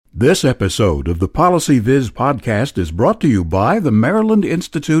This episode of the Policy Viz podcast is brought to you by the Maryland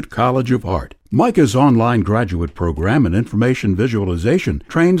Institute College of Art. MICA's online graduate program in information visualization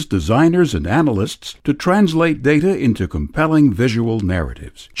trains designers and analysts to translate data into compelling visual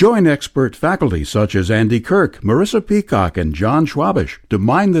narratives. Join expert faculty such as Andy Kirk, Marissa Peacock, and John Schwabish to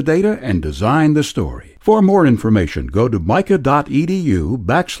mine the data and design the story. For more information, go to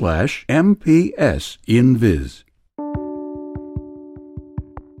mica.edu/MPS-InViz.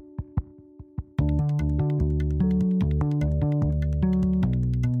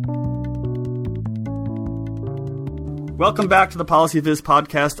 Welcome back to the Policy Viz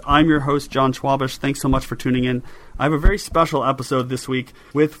podcast. I'm your host, John Schwabish. Thanks so much for tuning in. I have a very special episode this week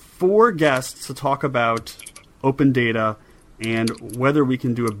with 4 guests to talk about open data and whether we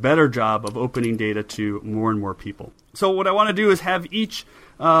can do a better job of opening data to more and more people. So what I want to do is have each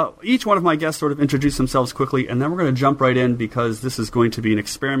one of my guests sort of introduce themselves quickly, and then we're going to jump right in because this is going to be an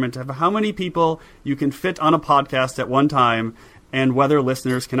experiment of how many people you can fit on a podcast at one time and whether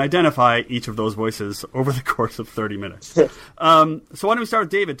listeners can identify each of those voices over the course of 30 minutes. So why don't we start with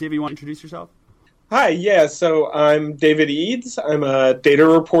David? David, you want to introduce yourself? Hi, so I'm David Eads. I'm a data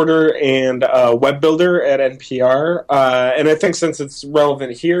reporter and a web builder at NPR. And I think since it's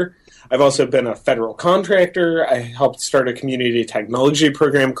relevant here, I've also been a federal contractor. I helped start a community technology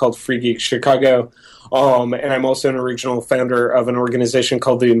program called Free Geek Chicago. And I'm also an original founder of an organization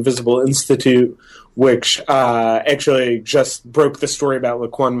called the Invisible Institute, which actually just broke the story about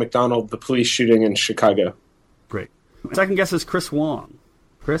Laquan McDonald, the police shooting in Chicago. Great. Second guest is Chris Wong.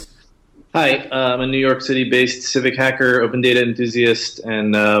 Chris? Hi, I'm a New York City-based civic hacker, open data enthusiast,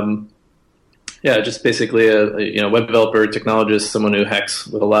 and just basically a web developer, technologist, someone who hacks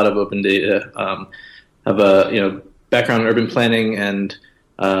with a lot of open data. Have a background in urban planning and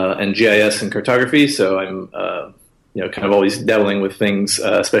GIS and cartography, so I'm kind of always dabbling with things,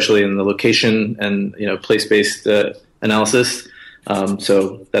 especially in the location and place-based analysis.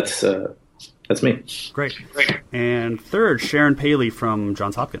 So that's me. Great. And third, Sharon Paley from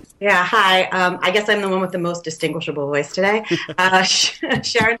Johns Hopkins. Yeah, hi. I guess I'm the one with the most distinguishable voice today.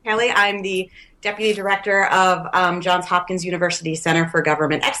 Sharon Paley. I'm the Deputy Director of Johns Hopkins University Center for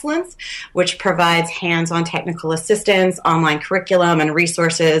Government Excellence, which provides hands-on technical assistance, online curriculum, and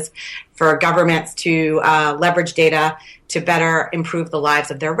resources for governments to leverage data to better improve the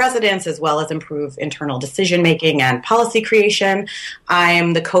lives of their residents, as well as improve internal decision-making and policy creation. I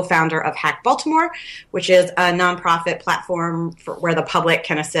am the co-founder of Hack Baltimore, which is a nonprofit platform where the public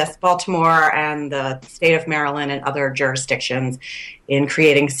can assist Baltimore and the state of Maryland and other jurisdictions in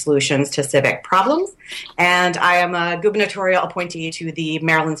creating solutions to civic problems. And I am a gubernatorial appointee to the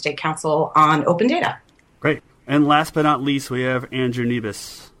Maryland State Council on Open Data. Great. And last but not least, we have Andrew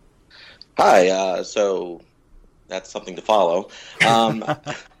Nebus. Hi, so that's something to follow.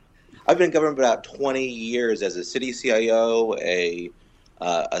 I've been in government about 20 years as a city CIO, a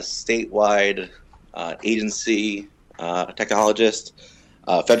statewide agency technologist,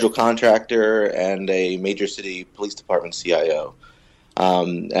 a federal contractor, and a major city police department CIO.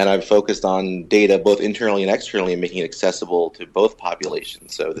 And I've focused on data both internally and externally and making it accessible to both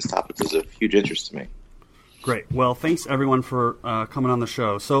populations. So this topic is of huge interest to me. Great. Well, thanks everyone for coming on the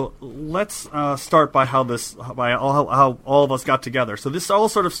show. So let's start by how all of us got together. So this all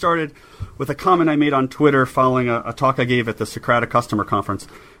sort of started with a comment I made on Twitter following a talk I gave at the Socrata Customer Conference.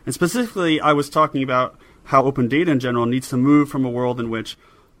 And specifically, I was talking about how open data in general needs to move from a world in which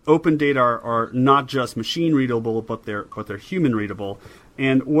open data are not just machine readable, but they're human readable.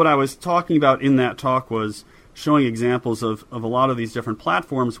 And what I was talking about in that talk was showing examples of a lot of these different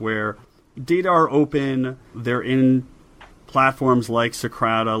platforms where data are open. They're in platforms like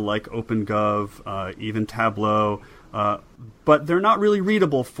Socrata, like OpenGov, even Tableau, but they're not really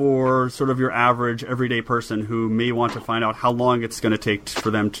readable for sort of your average everyday person who may want to find out how long it's going to take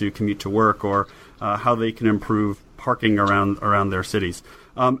for them to commute to work or how they can improve parking around their cities.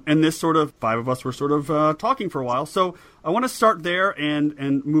 And this sort of, 5 of us were sort of talking for a while. So I want to start there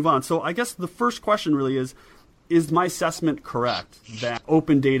and move on. So I guess the first question really is my assessment correct that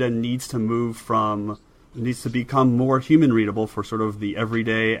open data needs to become more human readable for sort of the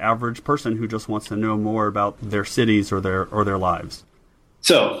everyday average person who just wants to know more about their cities or their lives?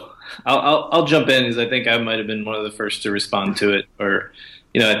 So I'll jump in because I think I might have been one of the first to respond to it. Or,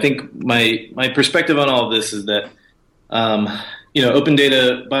 I think my perspective on all of this is that, open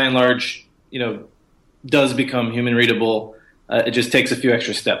data by and large, does become human readable. It just takes a few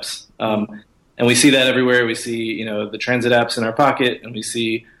extra steps. And we see that everywhere. We see, the transit apps in our pocket, and we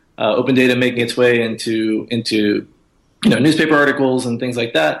see open data making its way into newspaper articles and things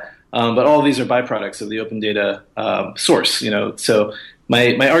like that. But all of these are byproducts of the open data source. So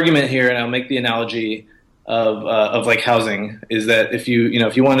my argument here, and I'll make the analogy of like housing, is that if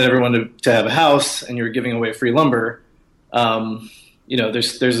you wanted everyone to have a house and you were giving away free lumber,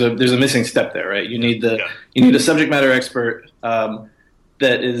 there's a missing step there, right? You need a subject matter expert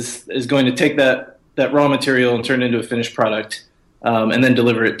that is going to take that raw material and turn it into a finished product, and then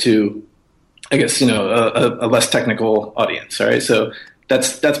deliver it to, I guess, a less technical audience. All right, so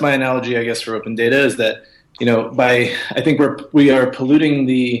that's my analogy, I guess, for open data, is that I think we are polluting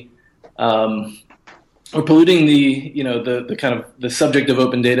the the kind of the subject of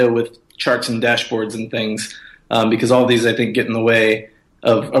open data with charts and dashboards and things, because all these, I think, get in the way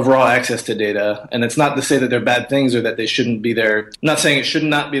of raw access to data. And it's not to say that they're bad things or that they shouldn't be there. I'm not saying it should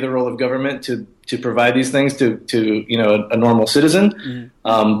not be the role of government to provide these things to a normal citizen,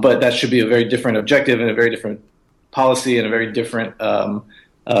 but that should be a very different objective and a very different policy and a very different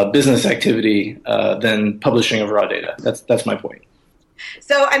business activity than publishing of raw data. That's my point.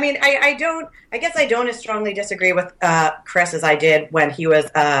 So, I mean, I guess I don't as strongly disagree with Chris as I did when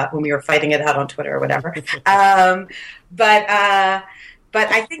we were fighting it out on Twitter or whatever. But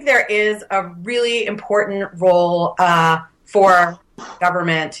I think there is a really important role for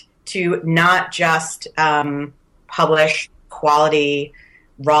government to not just publish quality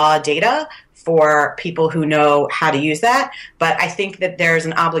raw data for people who know how to use that, but I think that there's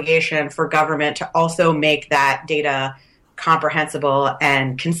an obligation for government to also make that data comprehensible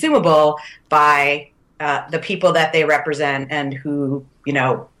and consumable by the people that they represent and who,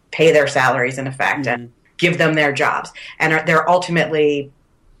 pay their salaries in effect and give them their jobs and they're ultimately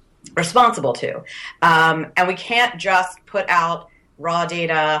responsible to. And we can't just put out raw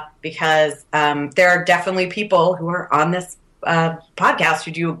data because there are definitely people who are on this podcast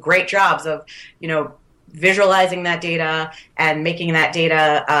who do great jobs of, visualizing that data and making that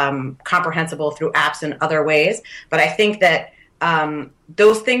data comprehensible through apps and other ways. But I think that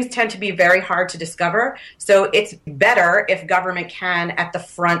those things tend to be very hard to discover. So it's better if government can, at the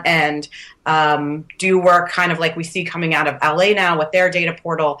front end, do work kind of like we see coming out of LA now with their data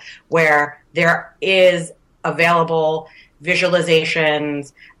portal, where there is available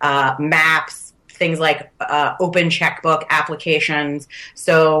visualizations, maps, things like open checkbook applications,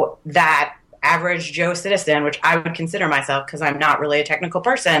 so that average Joe citizen, which I would consider myself because I'm not really a technical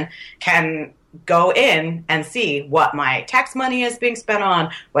person, can go in and see what my tax money is being spent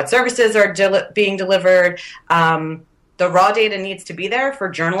on, what services are being delivered. The raw data needs to be there for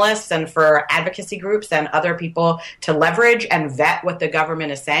journalists and for advocacy groups and other people to leverage and vet what the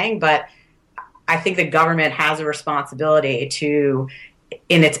government is saying. But I think the government has a responsibility to,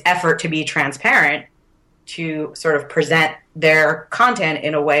 in its effort to be transparent, to sort of present their content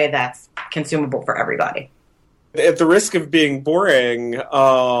in a way that's consumable for everybody. At the risk of being boring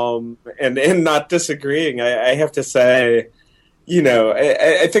and not disagreeing, I have to say,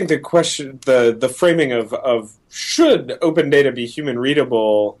 I think the question, the framing of should open data be human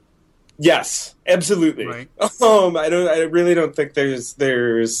readable? Yes, absolutely. Right. I really don't think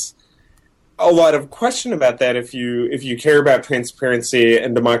there's a lot of question about that if you care about transparency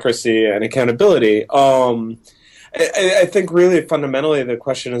and democracy and accountability. I think really fundamentally the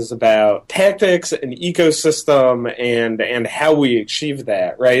question is about tactics and ecosystem and how we achieve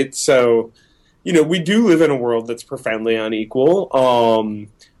that, right? So, we do live in a world that's profoundly unequal,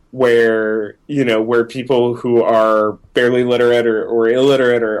 where people who are barely literate or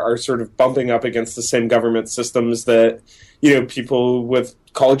illiterate are sort of bumping up against the same government systems that, people with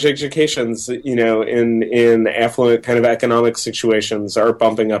college educations, in affluent kind of economic situations are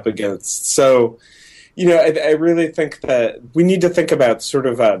bumping up against. So, I really think that we need to think about sort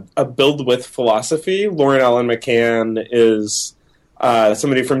of a build with philosophy. Lauren Allen McCann is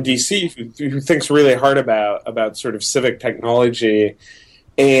somebody from DC who thinks really hard about sort of civic technology.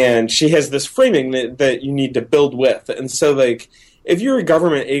 And she has this framing that you need to build with. And so, if you're a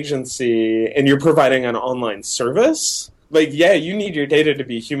government agency and you're providing an online service, you need your data to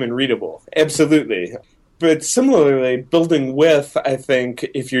be human readable. Absolutely. But similarly, building with, I think,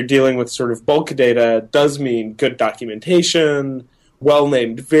 if you're dealing with sort of bulk data, does mean good documentation,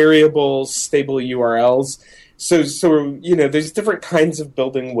 well-named variables, stable URLs. So there's different kinds of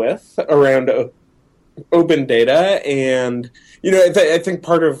building with around open data. And, I think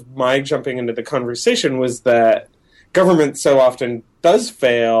part of my jumping into the conversation was that government so often does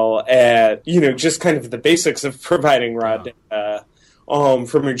fail at, just kind of the basics of providing raw data.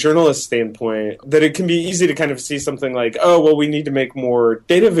 From a journalist standpoint, that it can be easy to kind of see something like, we need to make more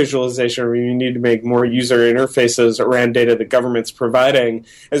data visualization, or we need to make more user interfaces around data the government's providing.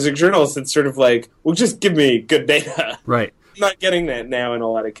 As a journalist, it's sort of like, well, just give me good data. Right. I'm not getting that now in a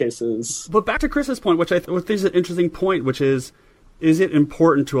lot of cases. But back to Chris's point, which I think is an interesting point, which is is it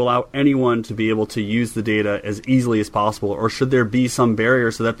important to allow anyone to be able to use the data as easily as possible, or should there be some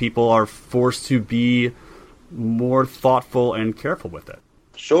barrier so that people are forced to be more thoughtful and careful with it?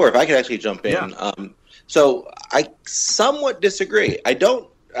 Sure, if I could actually jump in. Yeah. So I somewhat disagree.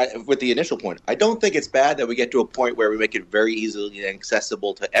 With the initial point, I don't think it's bad that we get to a point where we make it very easily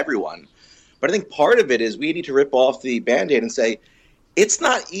accessible to everyone. But I think part of it is we need to rip off the Band-Aid and say, it's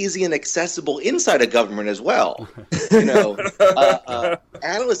not easy and accessible inside a government as well.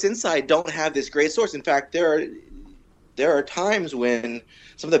 Analysts inside don't have this great source. In fact, there are times when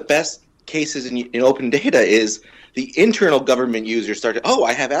some of the best cases in open data is the internal government users start to,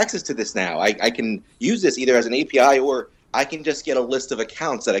 I have access to this now. I can use this either as an API or I can just get a list of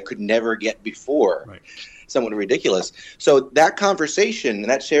accounts that I could never get before. Right. Somewhat ridiculous. So that conversation and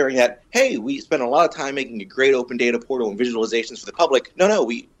that sharing that, hey, we spent a lot of time making a great open data portal and visualizations for the public. No,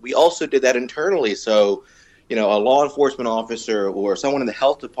 we also did that internally. So, a law enforcement officer or someone in the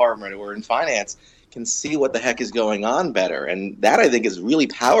health department or in finance can see what the heck is going on better. And that, I think, is really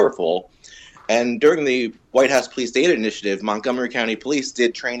powerful. And during the White House Police Data Initiative, Montgomery County Police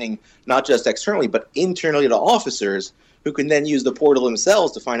did training not just externally, but internally to officers who can then use the portal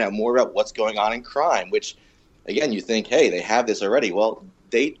themselves to find out more about what's going on in crime, which, again, you think, hey, they have this already. Well,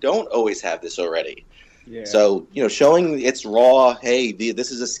 they don't always have this already. Yeah. So, showing it's raw, hey,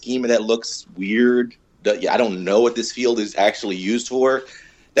 this is a schema that looks weird. I don't know what this field is actually used for.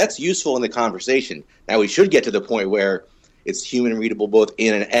 That's useful in the conversation. Now, we should get to the point where it's human readable both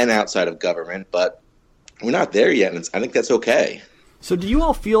in and outside of government, but we're not there yet, and I think that's okay. So do you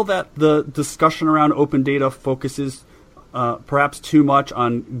all feel that the discussion around open data focuses perhaps too much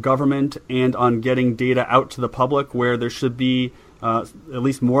on government and on getting data out to the public, where there should be at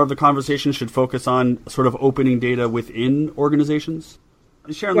least more of the conversation should focus on sort of opening data within organizations?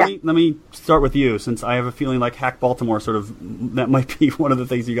 Sharon, yeah. let me start with you, since I have a feeling like Hack Baltimore that might be one of the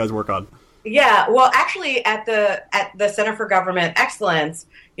things you guys work on. Yeah, well, actually, at the Center for Government Excellence,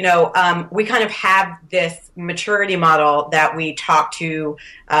 we kind of have this maturity model that we talk to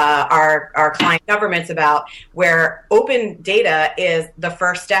our client governments about, where open data is the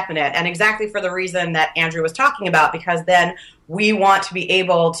first step in it, and exactly for the reason that Andrew was talking about, because then we want to be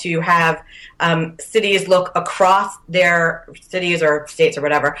able to have cities look across their cities or states or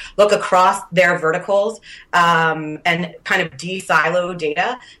whatever, look across their verticals and kind of de-silo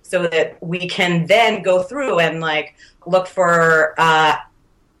data so that we can then go through and look for,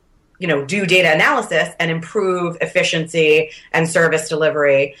 do data analysis and improve efficiency and service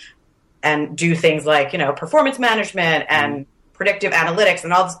delivery and do things like, performance management and predictive analytics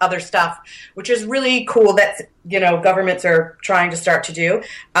and all this other stuff, which is really cool that, governments are trying to start to do.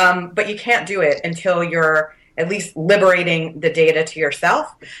 But you can't do it until you're at least liberating the data to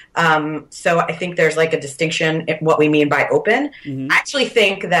yourself. So I think there's a distinction in what we mean by open. Mm-hmm. I actually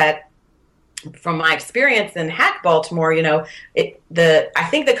think that from my experience in Hack Baltimore, I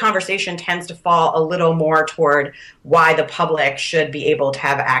think the conversation tends to fall a little more toward why the public should be able to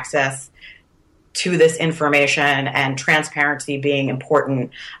have access to this information and transparency being important,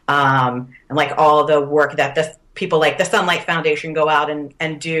 and all the work that people like the Sunlight Foundation go out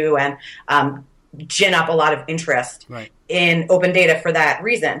and do and gin up a lot of interest in open data for that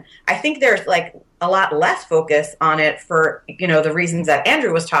reason. I think there's a lot less focus on it for, the reasons that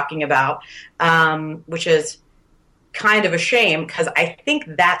Andrew was talking about, which is kind of a shame, because I think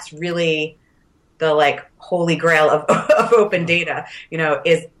that's really the holy grail of open data,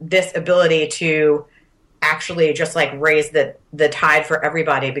 is this ability to actually just raise the tide for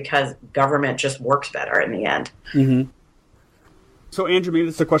everybody, because government just works better in the end. Mm-hmm. So Andrew, maybe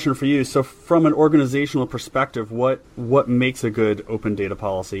this is a question for you. So from an organizational perspective, what makes a good open data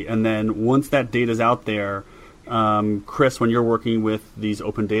policy? And then once that data is out there, Chris, when you're working with these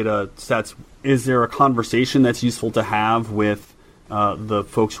open data sets, is there a conversation that's useful to have with the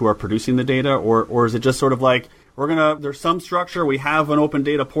folks who are producing the data, or is it just sort of there's some structure, we have an open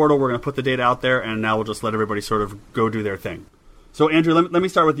data portal, we're going to put the data out there, and now we'll just let everybody sort of go do their thing? So Andrew, let me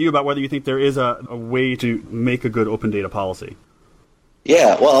start with you about whether you think there is a way to make a good open data policy.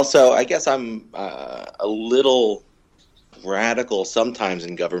 Yeah, well, so I guess I'm a little radical sometimes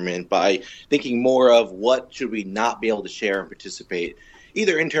in government by thinking more of what should we not be able to share and participate,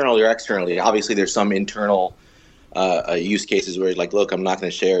 either internally or externally. Obviously, there's some internal use cases where you're look, I'm not going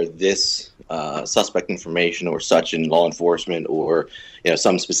to share this suspect information or such in law enforcement or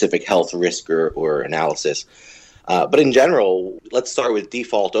some specific health risk or analysis. But in general, let's start with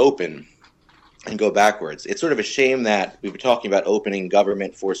default open and go backwards. It's sort of a shame that we've been talking about opening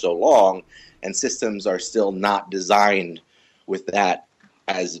government for so long, and systems are still not designed with that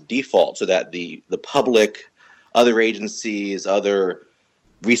as default, so that the public other agencies, other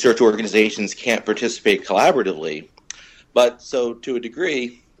research organizations can't participate collaboratively. But so to a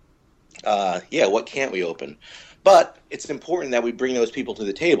degree, what can't we open? But it's important that we bring those people to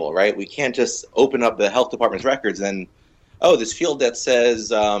the table, right? We can't just open up the health department's records and, this field that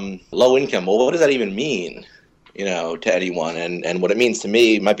says low income. Well, what does that even mean, to anyone? And what it means to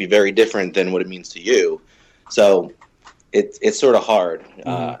me might be very different than what it means to you. So it's sort of hard.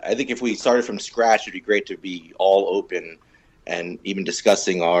 I think if we started from scratch, it'd be great to be all open and even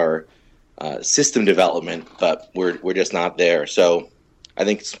discussing our system development, but we're just not there. So I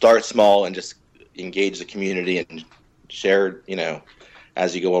think start small and just engage the community and share,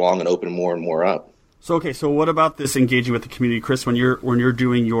 as you go along and open more and more up. So what about this engaging with the community, Chris? When you're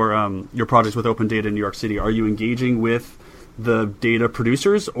doing your projects with Open Data in New York City, are you engaging with the data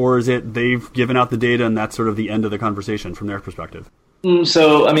producers, or is it they've given out the data and that's sort of the end of the conversation from their perspective?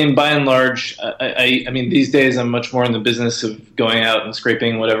 So, by and large, I mean, these days I'm much more in the business of going out and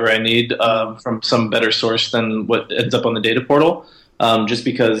scraping whatever I need from some better source than what ends up on the data portal. Just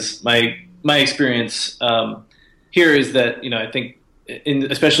because my experience here is that, I think,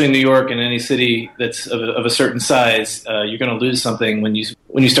 especially in New York and any city that's of a certain size, you're going to lose something when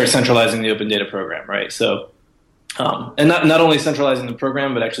you start centralizing the open data program, right? So, and not only centralizing the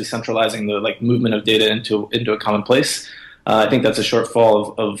program, but actually centralizing the movement of data into a common place. I think that's a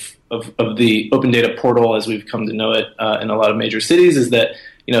shortfall of the open data portal as we've come to know it in a lot of major cities. Is that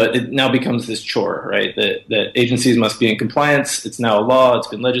it now becomes this chore, right? That agencies must be in compliance. It's now a law. It's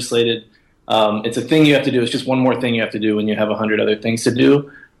been legislated. It's a thing you have to do. It's just one more thing you have to do when you have 100 other things to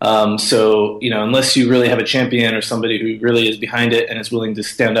do. So, unless you really have a champion or somebody who really is behind it and is willing to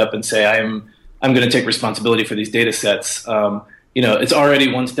stand up and say, I'm going to take responsibility for these data sets, it's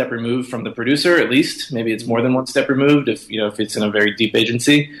already one step removed from the producer, at least. Maybe it's more than one step removed if it's in a very deep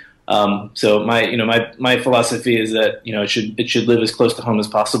agency. So my philosophy is that, it should live as close to home as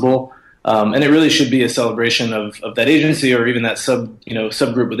possible. And it really should be a celebration of that agency or even that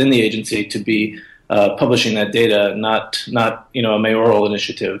subgroup within the agency to be publishing that data, not a mayoral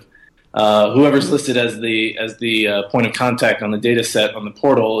initiative. Whoever's listed as the point of contact on the data set on the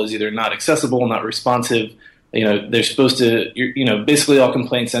portal is either not accessible, not responsive. They're supposed to, basically all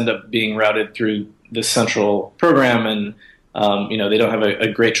complaints end up being routed through the central program, and they don't have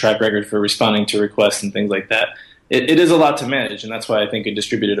a great track record for responding to requests and things like that. It is a lot to manage, and that's why I think a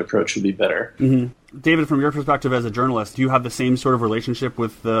distributed approach would be better. Mm-hmm. David, from your perspective as a journalist, do you have the same sort of relationship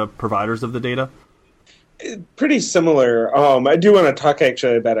with the providers of the data? Pretty similar. I do want to talk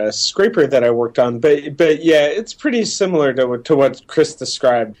actually about a scraper that I worked on, but yeah, it's pretty similar to what Chris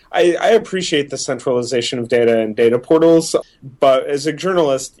described. I appreciate the centralization of data and data portals, but as a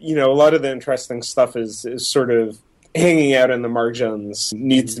journalist, a lot of the interesting stuff is sort of hanging out in the margins,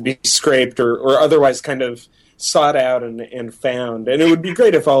 needs to be scraped or otherwise kind of sought out and found. And it would be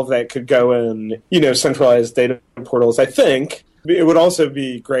great if all of that could go in, centralized data portals, I think. It would also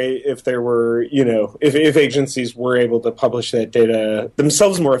be great if there were, if agencies were able to publish that data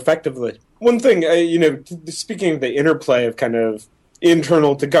themselves more effectively. One thing, speaking of the interplay of kind of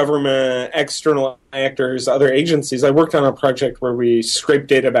internal to government, external actors, other agencies, I worked on a project where we scraped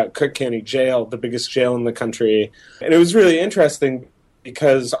data about Cook County Jail, the biggest jail in the country. And it was really interesting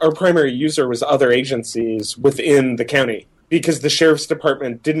because our primary user was other agencies within the county because the sheriff's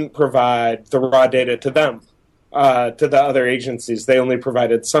department didn't provide the raw data to them. To the other agencies. They only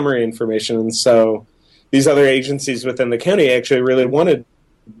provided summary information, and so these other agencies within the county actually really wanted,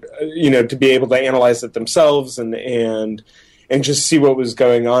 to be able to analyze it themselves and just see what was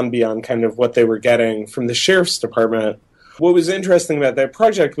going on beyond kind of what they were getting from the sheriff's department. What was interesting about that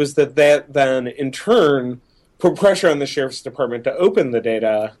project was that then in turn put pressure on the sheriff's department to open the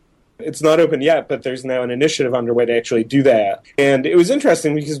data. It's not open yet, but there's now an initiative underway to actually do that. And it was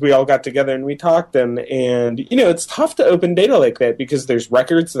interesting because we all got together and we talked and it's tough to open data like that because there's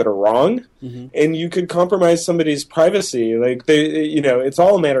records that are wrong and you could compromise somebody's privacy. It's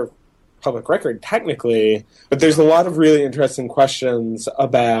all a matter of public record technically, but there's a lot of really interesting questions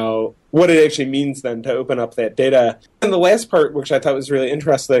about what it actually means then to open up that data. And the last part, which I thought was really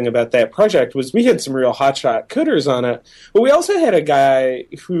interesting about that project, was we had some real hotshot coders on it, but we also had a guy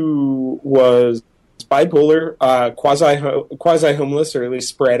who was bipolar, quasi-homeless, or at least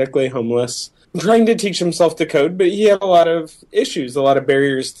sporadically homeless, trying to teach himself to code, but he had a lot of issues, a lot of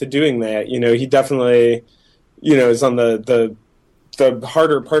barriers to doing that. He definitely, is on the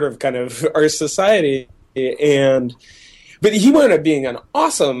harder part of kind of our society, but he wound up being an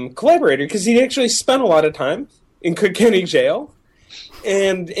awesome collaborator because he actually spent a lot of time in Cook County Jail,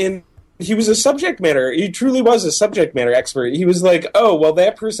 and he was a subject matter. He truly was a subject matter expert. He was like, oh, well,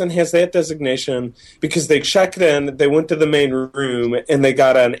 that person has that designation because they checked in, they went to the main room, and they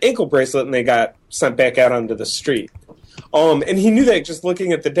got an ankle bracelet, and they got sent back out onto the street. And he knew that just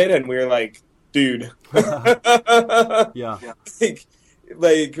looking at the data, and we were like, dude. Yeah.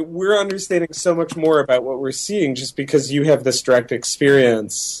 Like, we're understanding so much more about what we're seeing just because you have this direct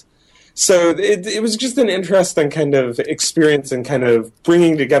experience. So it was just an interesting kind of experience and kind of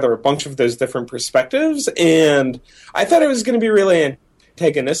bringing together a bunch of those different perspectives. And I thought it was going to be really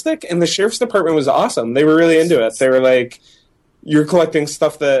antagonistic, and the sheriff's department was awesome. They were really into it. They were like, you're collecting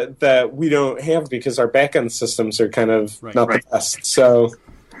stuff that we don't have because our back-end systems are kind of not the best. So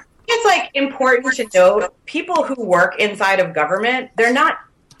it's like important to note people who work inside of government, they're not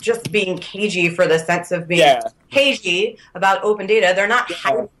just being cagey for the sense of being cagey about open data. They're not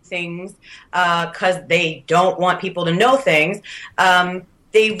hiding things because they don't want people to know things.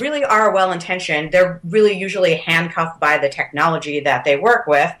 They really are well-intentioned. They're really usually handcuffed by the technology that they work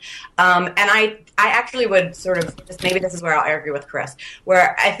with. And I actually would sort of, maybe this is where I'll argue with Chris,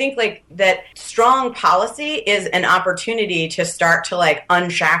 where I think like that strong policy is an opportunity to start to like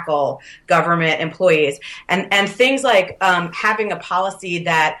unshackle government employees. And things like having a policy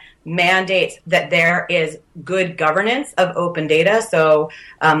that mandates that there is good governance of open data. So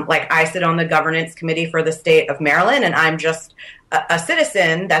like I sit on the governance committee for the state of Maryland, and I'm just a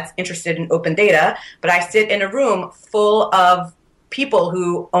citizen that's interested in open data, but I sit in a room full of people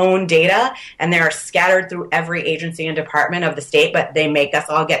who own data, and they're scattered through every agency and department of the state, but they make us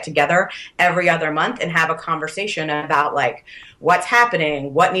all get together every other month and have a conversation about like what's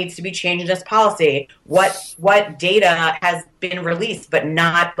happening, what needs to be changed in this policy, what data has been released but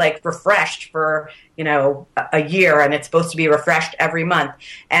not like refreshed for, a year, and it's supposed to be refreshed every month.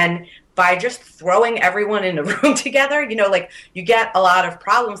 And by just throwing everyone in a room together, like you get a lot of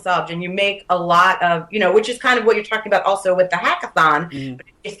problem solved, and you make a lot of, which is kind of what you're talking about also with the hackathon. But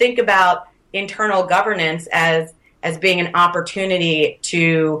if you think about internal governance as being an opportunity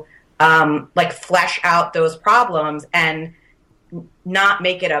to like flesh out those problems and not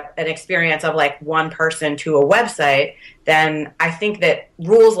make it an experience of like one person to a website, then I think that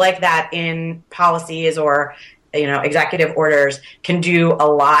rules like that in policies or executive orders can do a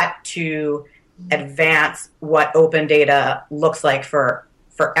lot to advance what open data looks like for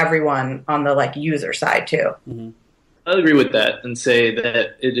everyone on the like user side too. Mm-hmm. I'll agree with that and say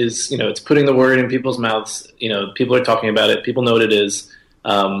that it is, it's putting the word in people's mouths. People are talking about it. People know what it is.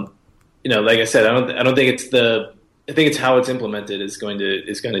 Like I said, I don't think I think it's how it's implemented is going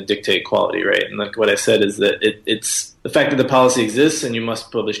to dictate quality, right? And like what I said is that it's the fact that the policy exists and you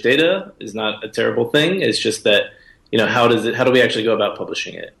must publish data is not a terrible thing. It's just that how do we actually go about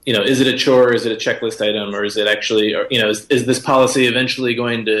publishing it? Is it a chore? Is it a checklist item, or is it actually, is this policy eventually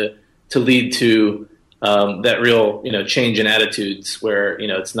going to lead to that real change in attitudes where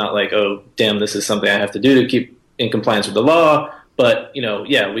it's not like, oh damn, this is something I have to do to keep in compliance with the law. But,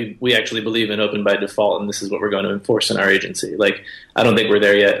 we actually believe in open by default, and this is what we're going to enforce in our agency. Like, I don't think we're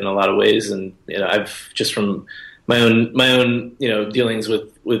there yet in a lot of ways. And, I've just from my own dealings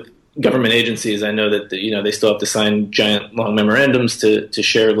with government agencies, I know that, they still have to sign giant long memorandums to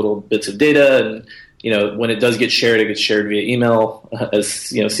share little bits of data. And, when it does get shared, it gets shared via email as,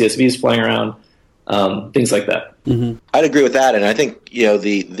 CSVs flying around. Things like that. Mm-hmm. I'd agree with that, and I think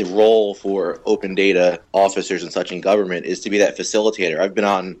the role for open data officers and such in government is to be that facilitator. I've been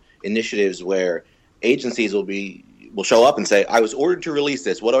on initiatives where agencies will show up and say, "I was ordered to release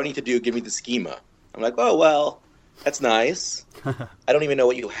this. What do I need to do? Give me the schema." I'm like, "Oh well, that's nice. I don't even know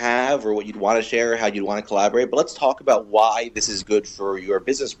what you have or what you'd want to share, or how you'd want to collaborate. But let's talk about why this is good for your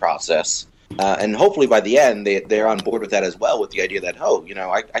business process." And hopefully by the end, they're on board with that as well, with the idea that,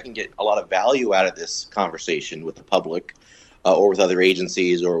 I can get a lot of value out of this conversation with the public or with other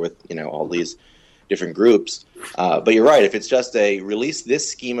agencies or with, all these different groups. But you're right. If it's just a release this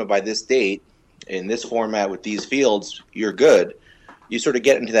schema by this date in this format with these fields, you're good. You sort of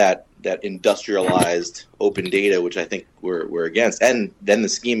get into that industrialized open data, which I think we're against. And then the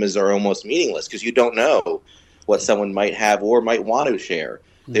schemas are almost meaningless because you don't know what someone might have or might want to share.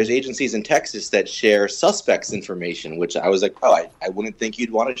 There's agencies in Texas that share suspects information, which I was like, I wouldn't think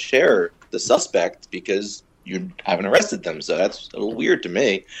you'd want to share the suspect because you haven't arrested them. So that's a little weird to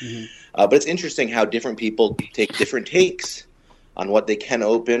me. Mm-hmm. But it's interesting how different people take different takes on what they can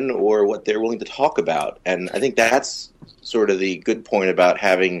open or what they're willing to talk about. And I think that's sort of the good point about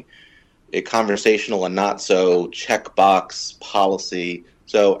having a conversational and not so checkbox policy.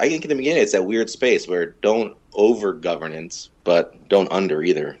 So I think in the beginning it's that weird space where don't over governance, but don't under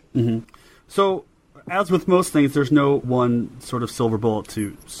either. Mm-hmm. So as with most things, there's no one sort of silver bullet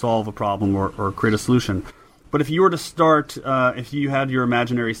to solve a problem or create a solution. But if you were to start, if you had your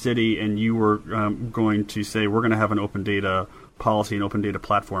imaginary city and you were going to say, we're going to have an open data policy, an open data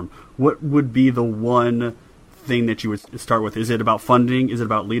platform, what would be the one thing that you would start with? Is it about funding? Is it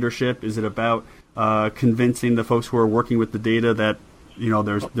about leadership? Is it about convincing the folks who are working with the data that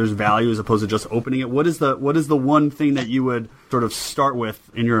there's value as opposed to just opening it? What is the one thing that you would sort of start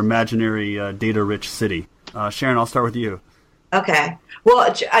with in your imaginary data-rich city? Sharon, I'll start with you. Okay.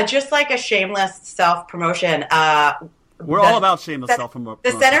 Well, just like a shameless self-promotion. We're all about shameless self-promotion.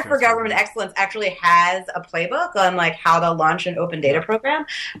 The Center for Government Excellence actually has a playbook on like how to launch an open data program.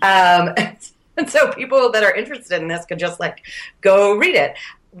 And so people that are interested in this could just like go read it.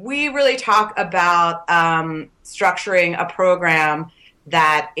 We really talk about structuring a program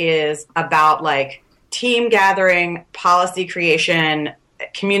that is about like team gathering, policy creation,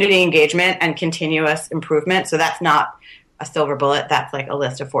 community engagement, and continuous improvement. So that's not a silver bullet. That's like a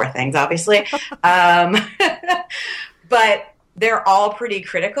list of 4 things, obviously. But they're all pretty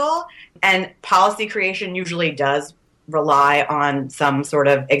critical, and policy creation usually does rely on some sort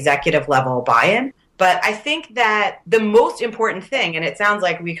of executive level buy-in. But I think that the most important thing, and it sounds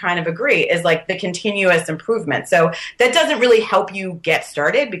like we kind of agree, is like the continuous improvement. So that doesn't really help you get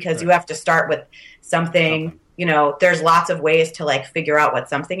started because you have to start with something. There's lots of ways to like figure out what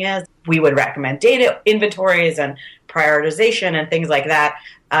something is. We would recommend data inventories and prioritization and things like that,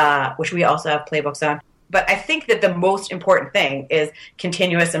 which we also have playbooks on. But I think that the most important thing is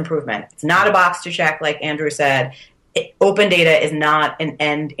continuous improvement. It's not a box to check, like Andrew said. Open data is not an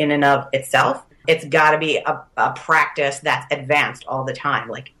end in and of itself. It's got to be a practice that's advanced all the time,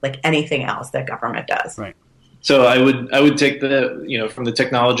 like anything else that government does. Right. So I would take from the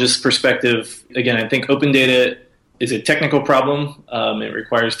technologist perspective. Again, I think open data is a technical problem. It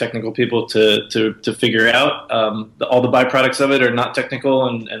requires technical people to figure out. All the byproducts of it are not technical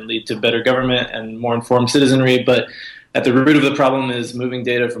and lead to better government and more informed citizenry. But at the root of the problem is moving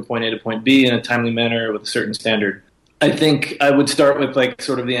data from point A to point B in a timely manner with a certain standard. I think I would start with like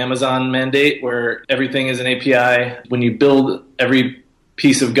sort of the Amazon mandate where everything is an API. When you build every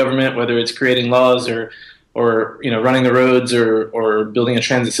piece of government, whether it's creating laws or running the roads or building a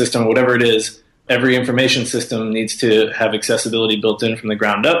transit system, whatever it is, every information system needs to have accessibility built in from the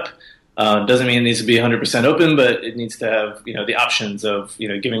ground up. Doesn't mean it needs to be 100% open, but it needs to have the options of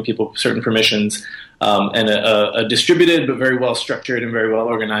giving people certain permissions and a distributed but very well structured and very well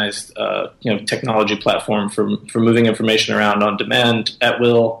organized technology platform for moving information around on demand at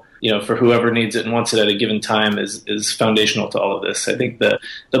will. For whoever needs it and wants it at a given time is foundational to all of this. I think the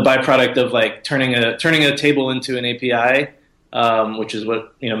byproduct of like turning a table into an API, which is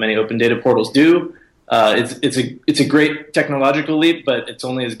what many open data portals do. It's a great technological leap, but it's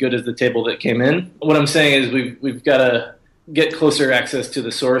only as good as the table that came in. What I'm saying is we've got to get closer access to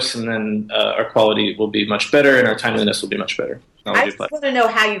the source, and then our quality will be much better, and our timeliness will be much better. I just want to know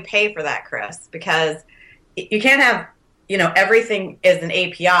how you pay for that, Chris, because you can't have everything is an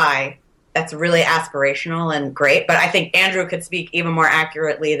API. That's really aspirational and great, but I think Andrew could speak even more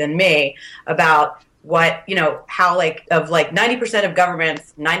accurately than me about what, how of 90% of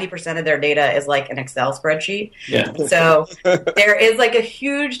governments, 90% of their data is like an Excel spreadsheet. Yeah. So there is like a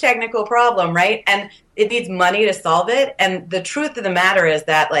huge technical problem, right? And it needs money to solve it. And the truth of the matter is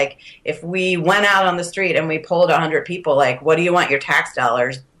that like, if we went out on the street and we polled 100 people, like, what do you want your tax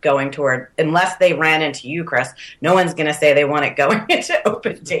dollars going toward? Unless they ran into you, Chris, no one's going to say they want it going into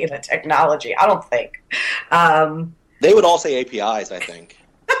open data technology. I don't think. They would all say APIs, I think.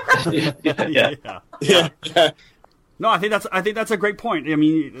 Yeah. No, I think that's a great point. I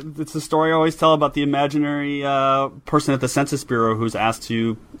mean, it's the story I always tell about the imaginary person at the Census Bureau who's asked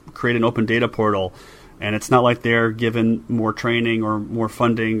to create an open data portal, and it's not like they're given more training or more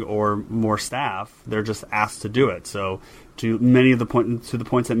funding or more staff. They're just asked to do it. So, to the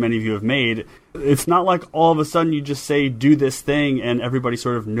points that many of you have made, it's not like all of a sudden you just say do this thing and everybody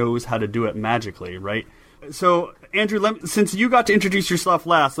sort of knows how to do it magically, right? So, Andrew, since you got to introduce yourself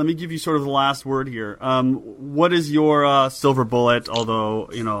last, let me give you sort of the last word here. What is your silver bullet?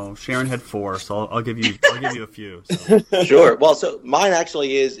 Although Sharon had 4, so I'll give you a few. So. Sure. Well, so mine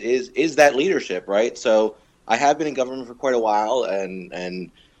actually is that leadership, right? So I have been in government for quite a while, and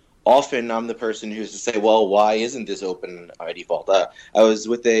often I'm the person who's to say, well, why isn't this open by default? I was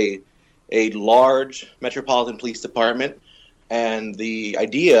with a large metropolitan police department. And the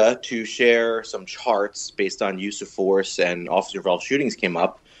idea to share some charts based on use of force and officer-involved shootings came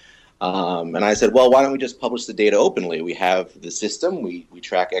up. And I said, well, why don't we just publish the data openly? We have the system. We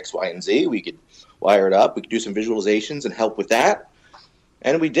track X, Y, and Z. We could wire it up. We could do some visualizations and help with that.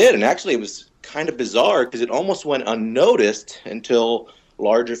 And we did. And actually, it was kind of bizarre because it almost went unnoticed until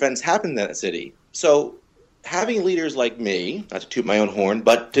large events happened in that city. So having leaders like me, not to toot my own horn,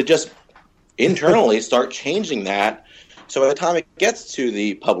 but to just internally start changing that, so by the time it gets to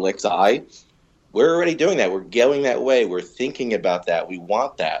the public's eye, we're already doing that. We're going that way. We're thinking about that. We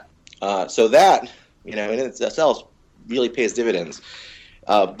want that. So that, in itself really pays dividends.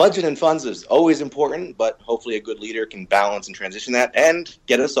 Budget and funds is always important, but hopefully a good leader can balance and transition that and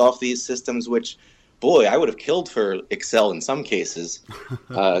get us off these systems, which, boy, I would have killed for Excel in some cases,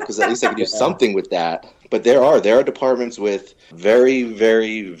 because at least I could do something with that. But there are departments with very,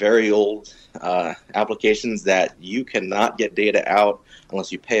 very, very old applications that you cannot get data out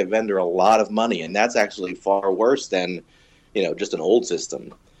unless you pay a vendor a lot of money, and that's actually far worse than, just an old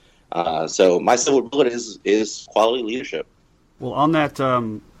system. So my silver bullet is quality leadership. Well, on that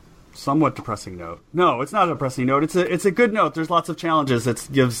somewhat depressing note, no, it's not a depressing note. It's a good note. There's lots of challenges. It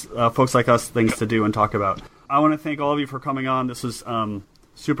gives folks like us things to do and talk about. I want to thank all of you for coming on. This was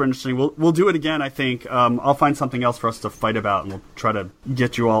super interesting. We'll do it again, I think. I'll find something else for us to fight about, and we'll try to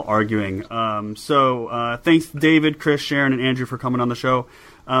get you all arguing. So thanks, David, Chris, Sharon, and Andrew for coming on the show.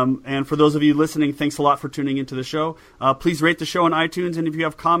 And for those of you listening, thanks a lot for tuning into the show. Please rate the show on iTunes, and if you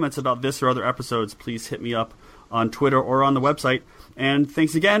have comments about this or other episodes, please hit me up on Twitter or on the website. And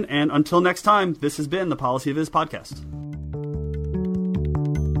thanks again, and until next time, this has been the Policy Viz podcast.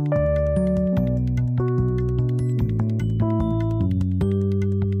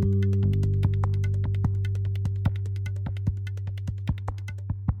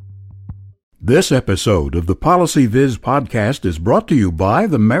 This episode of the Policy Viz podcast is brought to you by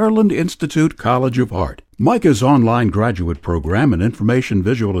the Maryland Institute College of Art. MICA's online graduate program in information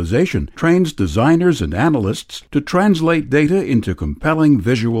visualization trains designers and analysts to translate data into compelling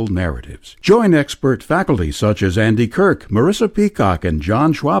visual narratives. Join expert faculty such as Andy Kirk, Marissa Peacock, and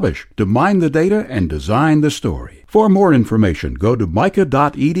John Schwabish to mine the data and design the story. For more information, go to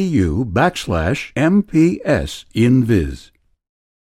mica.edu/MPS in Viz.